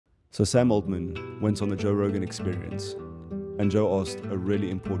So Sam Altman went on the Joe Rogan Experience, and Joe asked a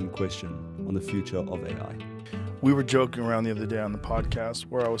really important question on the future of AI. We were joking around the other day on the podcast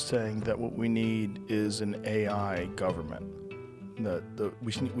where I was saying that what we need is an AI government.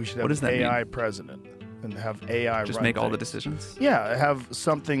 We should have an AI president and have AI just run make all things. the decisions? Yeah, have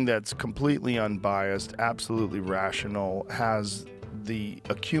something that's completely unbiased, absolutely rational, has the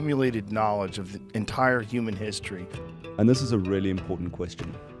accumulated knowledge of the entire human history. And this is a really important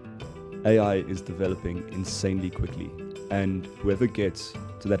question. AI is developing insanely quickly, and whoever gets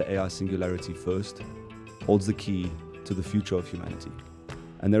to that AI singularity first holds the key to the future of humanity.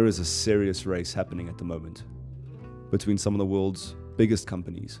 And there is a serious race happening at the moment between some of the world's biggest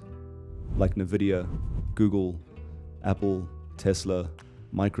companies like Nvidia, Google, Apple, Tesla,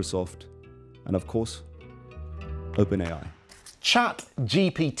 Microsoft, and of course, OpenAI.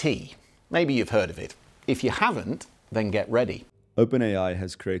 ChatGPT. Maybe you've heard of it. If you haven't, then get ready. OpenAI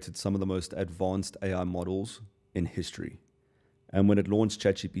has created some of the most advanced AI models in history. And when it launched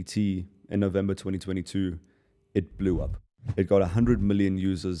ChatGPT in November 2022, it blew up. It got 100 million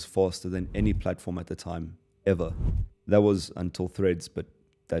users faster than any platform at the time, ever. That was until Threads, but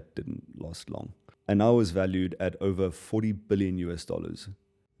that didn't last long. And now is valued at over 40 billion US dollars.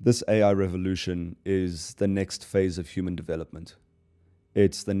 This AI revolution is the next phase of human development.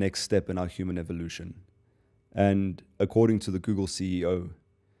 It's the next step in our human evolution. And according to the Google CEO,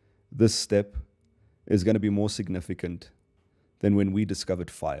 this step is going to be more significant than when we discovered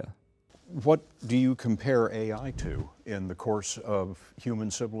fire. What do you compare AI to in the course of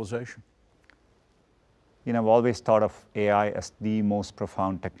human civilization? You know, I've always thought of AI as the most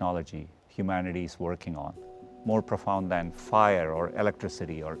profound technology humanity is working on, more profound than fire or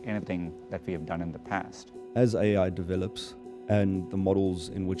electricity or anything that we have done in the past. As AI develops and the models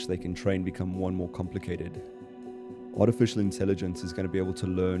in which they can train become more and more complicated, artificial intelligence is going to be able to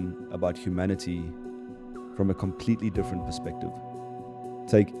learn about humanity from a completely different perspective.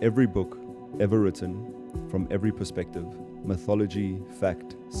 Take every book ever written from every perspective, mythology,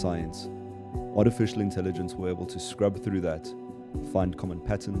 fact, science. Artificial intelligence will be able to scrub through that, find common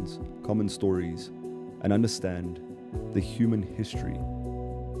patterns, common stories, and understand the human history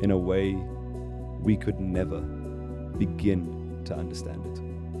in a way we could never begin to understand it.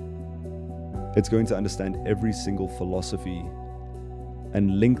 It's going to understand every single philosophy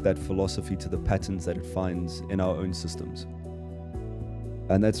and link that philosophy to the patterns that it finds in our own systems.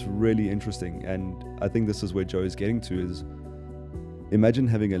 And that's really interesting. And I think this is where Joe is getting to is, imagine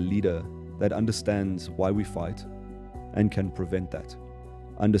having a leader that understands why we fight and can prevent that,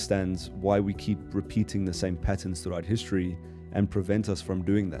 understands why we keep repeating the same patterns throughout history and prevent us from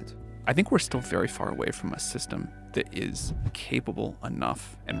doing that. I think we're still very far away from a system that is capable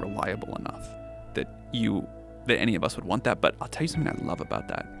enough and reliable enough that any of us would want that. But I'll tell you something I love about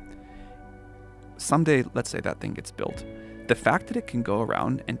that. Someday, let's say that thing gets built. The fact that it can go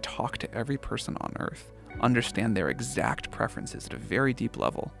around and talk to every person on Earth, understand their exact preferences at a very deep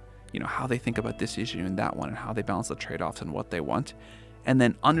level, you know, how they think about this issue and that one and how they balance the trade-offs and what they want, and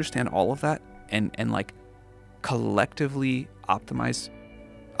then understand all of that and like collectively optimize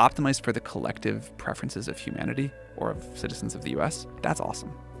for the collective preferences of humanity or of citizens of the US, that's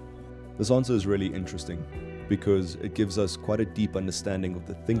awesome. This answer is really interesting because it gives us quite a deep understanding of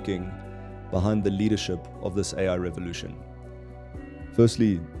the thinking behind the leadership of this AI revolution.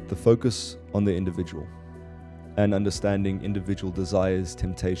 Firstly, the focus on the individual and understanding individual desires,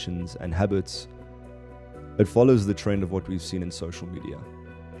 temptations, and habits. It follows the trend of what we've seen in social media.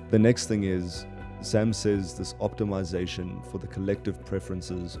 The next thing is, Sam says, this optimization for the collective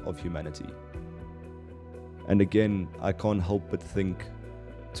preferences of humanity. And again, I can't help but think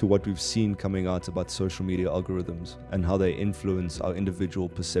to what we've seen coming out about social media algorithms and how they influence our individual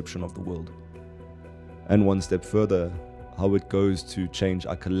perception of the world. And one step further, how it goes to change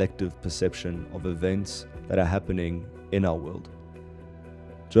our collective perception of events that are happening in our world.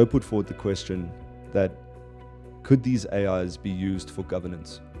 Joe put forward the question that could these AIs be used for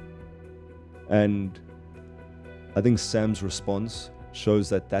governance? And I think Sam's response shows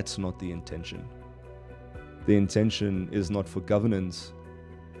that that's not the intention. The intention is not for governance.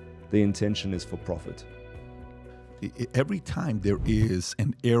 The intention is for profit. Every time there is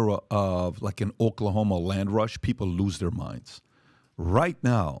an era of like an Oklahoma land rush, people lose their minds. Right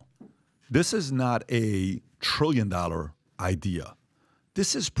now, this is not a $1 trillion idea.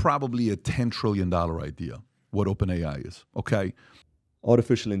 This is probably a $10 trillion idea, what OpenAI is, okay?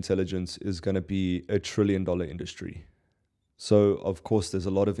 Artificial intelligence is going to be a $1 trillion industry. So, of course, there's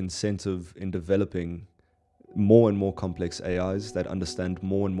a lot of incentive in developing more and more complex AIs that understand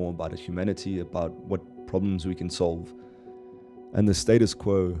more and more about humanity, about what problems we can solve. And the status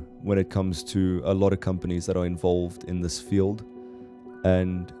quo when it comes to a lot of companies that are involved in this field,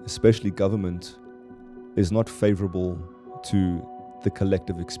 and especially government, is not favorable to the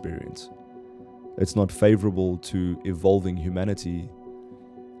collective experience. It's not favorable to evolving humanity.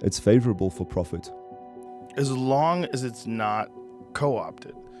 It's favorable for profit. As long as it's not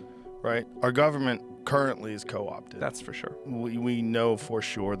co-opted, right? Our government currently is co-opted. That's for sure. We know for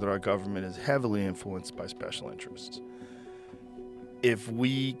sure that our government is heavily influenced by special interests. If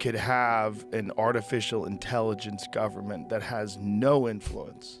we could have an artificial intelligence government that has no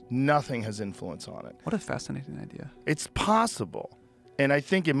influence, nothing has influence on it. What a fascinating idea. It's possible. And I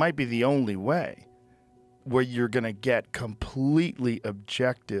think it might be the only way where you're going to get completely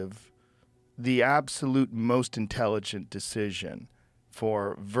objective, the absolute most intelligent decision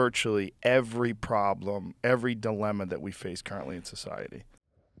for virtually every problem, every dilemma that we face currently in society.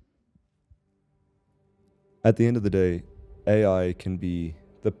 At the end of the day, AI can be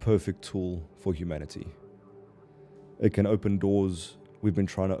the perfect tool for humanity. It can open doors we've been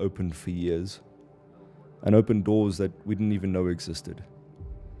trying to open for years, and open doors that we didn't even know existed.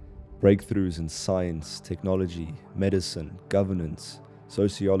 Breakthroughs in science, technology, medicine, governance,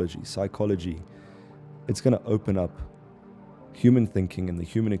 sociology, psychology. It's going to open up human thinking and the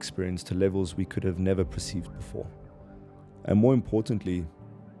human experience to levels we could have never perceived before. And more importantly,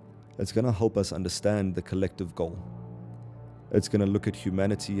 it's going to help us understand the collective goal. It's going to look at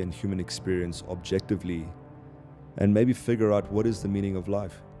humanity and human experience objectively and maybe figure out what is the meaning of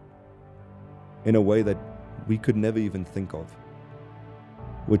life in a way that we could never even think of,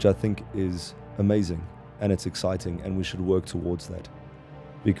 which I think is amazing and it's exciting, and we should work towards that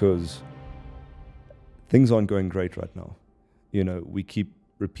because things aren't going great right now. You know, we keep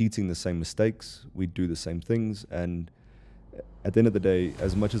repeating the same mistakes, we do the same things, and at the end of the day,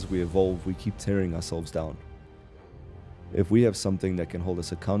 as much as we evolve, we keep tearing ourselves down. If we have something that can hold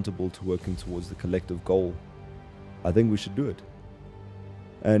us accountable to working towards the collective goal, I think we should do it.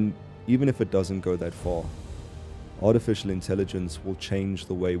 And even if it doesn't go that far, artificial intelligence will change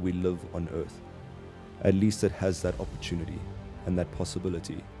the way we live on Earth. At least it has that opportunity and that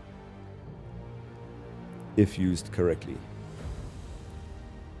possibility, if used correctly.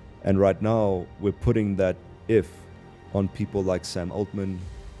 And right now, we're putting that if on people like Sam Altman,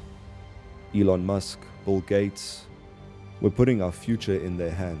 Elon Musk, Bill Gates. We're putting our future in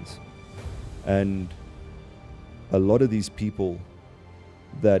their hands. And a lot of these people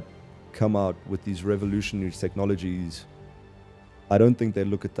that come out with these revolutionary technologies, I don't think they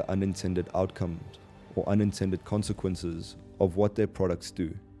look at the unintended outcomes or unintended consequences of what their products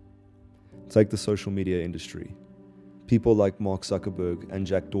do. Take the social media industry. People like Mark Zuckerberg and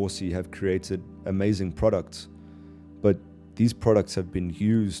Jack Dorsey have created amazing products, but these products have been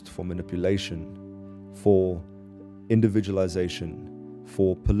used for manipulation, for individualization,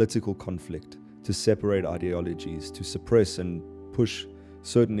 for political conflict, to separate ideologies, to suppress and push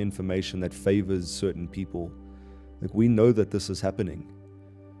certain information that favors certain people. Like, we know that this is happening.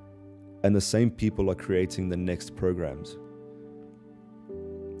 And the same people are creating the next programs.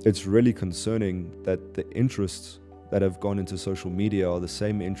 It's really concerning that the interests that have gone into social media are the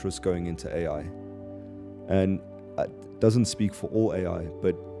same interests going into AI. And it doesn't speak for all AI,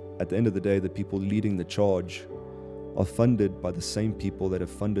 but at the end of the day, the people leading the charge are funded by the same people that have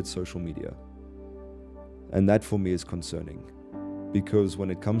funded social media. And that for me is concerning, because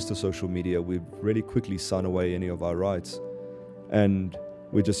when it comes to social media, we really quickly sign away any of our rights, and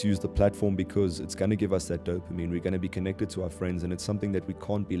we just use the platform because it's going to give us that dopamine. We're going to be connected to our friends, and it's something that we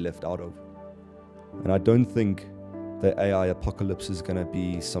can't be left out of. And I don't think the AI apocalypse is going to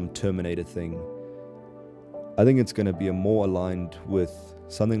be some Terminator thing. I think it's going to be more aligned with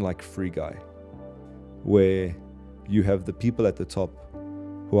something like Free Guy, where you have the people at the top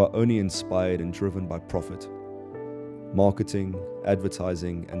who are only inspired and driven by profit, marketing,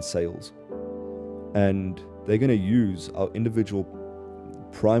 advertising, and sales. And they're going to use our individual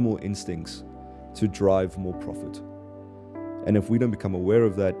primal instincts to drive more profit. And if we don't become aware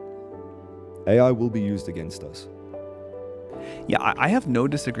of that, AI will be used against us. Yeah, I have no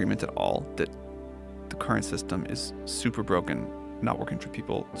disagreement at all that the current system is super broken, not working for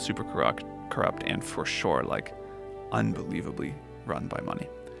people, super corrupt, and for sure, like, unbelievably run by money.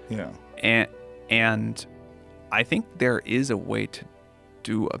 Yeah. And I think there is a way to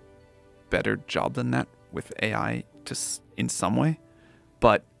do a better job than that with AI in some way.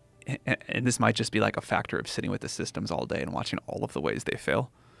 But, and this might just be like a factor of sitting with the systems all day and watching all of the ways they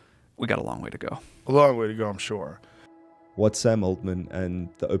fail. We got a long way to go. A long way to go, I'm sure. What Sam Altman and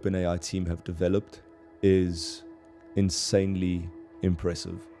the OpenAI team have developed is insanely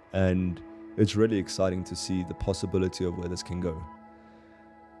impressive. And it's really exciting to see the possibility of where this can go.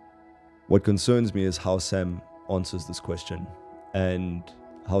 What concerns me is how Sam answers this question and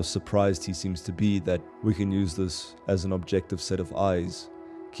how surprised he seems to be that we can use this as an objective set of eyes,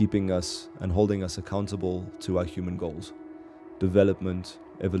 keeping us and holding us accountable to our human goals, development,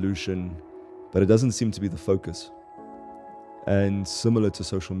 evolution, but it doesn't seem to be the focus. And similar to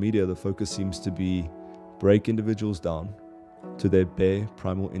social media, the focus seems to be break individuals down to their bare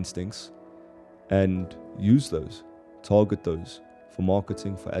primal instincts and use those, target those for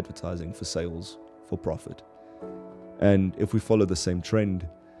marketing, for advertising, for sales, for profit. And if we follow the same trend,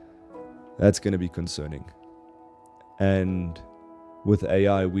 that's going to be concerning. And with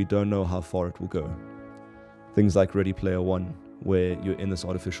AI, we don't know how far it will go. Things like Ready Player One, where you're in this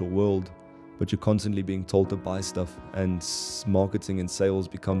artificial world, but you're constantly being told to buy stuff, and marketing and sales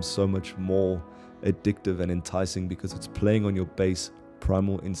becomes so much more addictive and enticing because it's playing on your base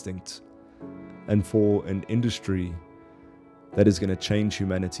primal instincts. And for an industry that is going to change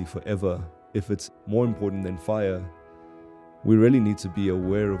humanity forever, if it's more important than fire, we really need to be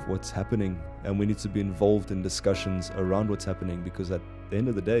aware of what's happening, and we need to be involved in discussions around what's happening, because at the end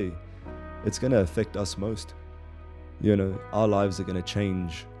of the day, it's going to affect us most. You know, our lives are going to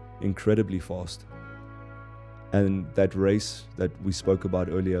change incredibly fast. And that race that we spoke about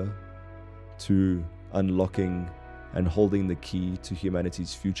earlier to unlocking and holding the key to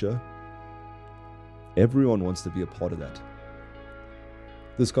humanity's future, everyone wants to be a part of that.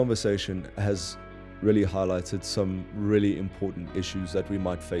 This conversation has really highlighted some really important issues that we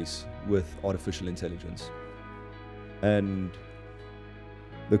might face with artificial intelligence. And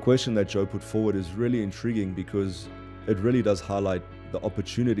the question that Joe put forward is really intriguing because it really does highlight the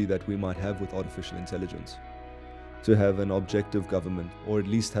opportunity that we might have with artificial intelligence to have an objective government, or at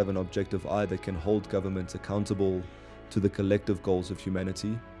least have an objective eye that can hold governments accountable to the collective goals of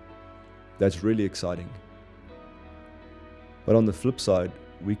humanity. That's really exciting. But on the flip side,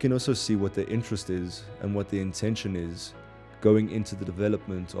 we can also see what the interest is and what the intention is going into the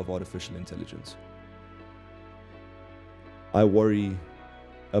development of artificial intelligence. I worry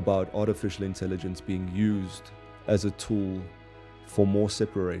about artificial intelligence being used as a tool for more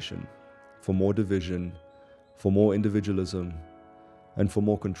separation, for more division, for more individualism, and for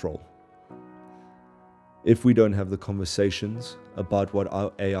more control. If we don't have the conversations about what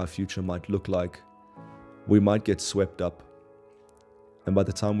our AI future might look like, we might get swept up. And by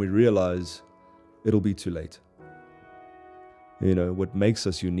the time we realize, it'll be too late. You know, what makes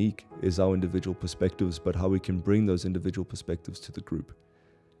us unique is our individual perspectives, but how we can bring those individual perspectives to the group.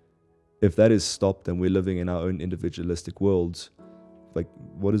 If that is stopped and we're living in our own individualistic worlds, like,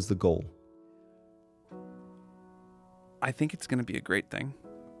 what is the goal? I think it's going to be a great thing,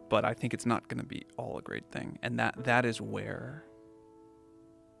 but I think it's not going to be all a great thing. And that is where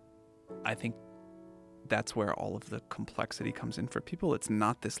I think that's where all of the complexity comes in for people. It's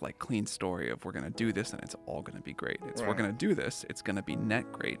not this like clean story of we're going to do this and it's all going to be great. It's We're going to do this, it's going to be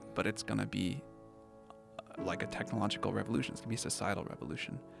net great, but it's going to be like a technological revolution. It's going to be a societal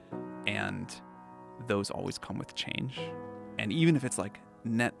revolution. And those always come with change. And even if it's like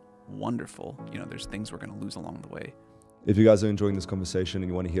net wonderful, you know, there's things we're going to lose along the way. If you guys are enjoying this conversation and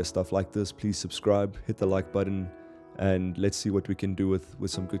you want to hear stuff like this, please subscribe, hit the like button, and let's see what we can do with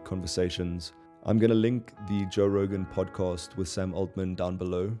some good conversations. I'm going to link the Joe Rogan podcast with Sam Altman down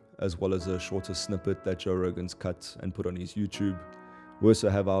below, as well as a shorter snippet that Joe Rogan's cut and put on his YouTube. We also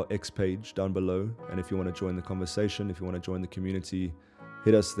have our X page down below, and if you want to join the conversation, if you want to join the community,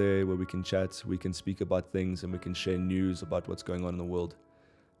 hit us there where we can chat, we can speak about things, and we can share news about what's going on in the world.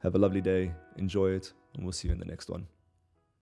 Have a lovely day, enjoy it, and we'll see you in the next one.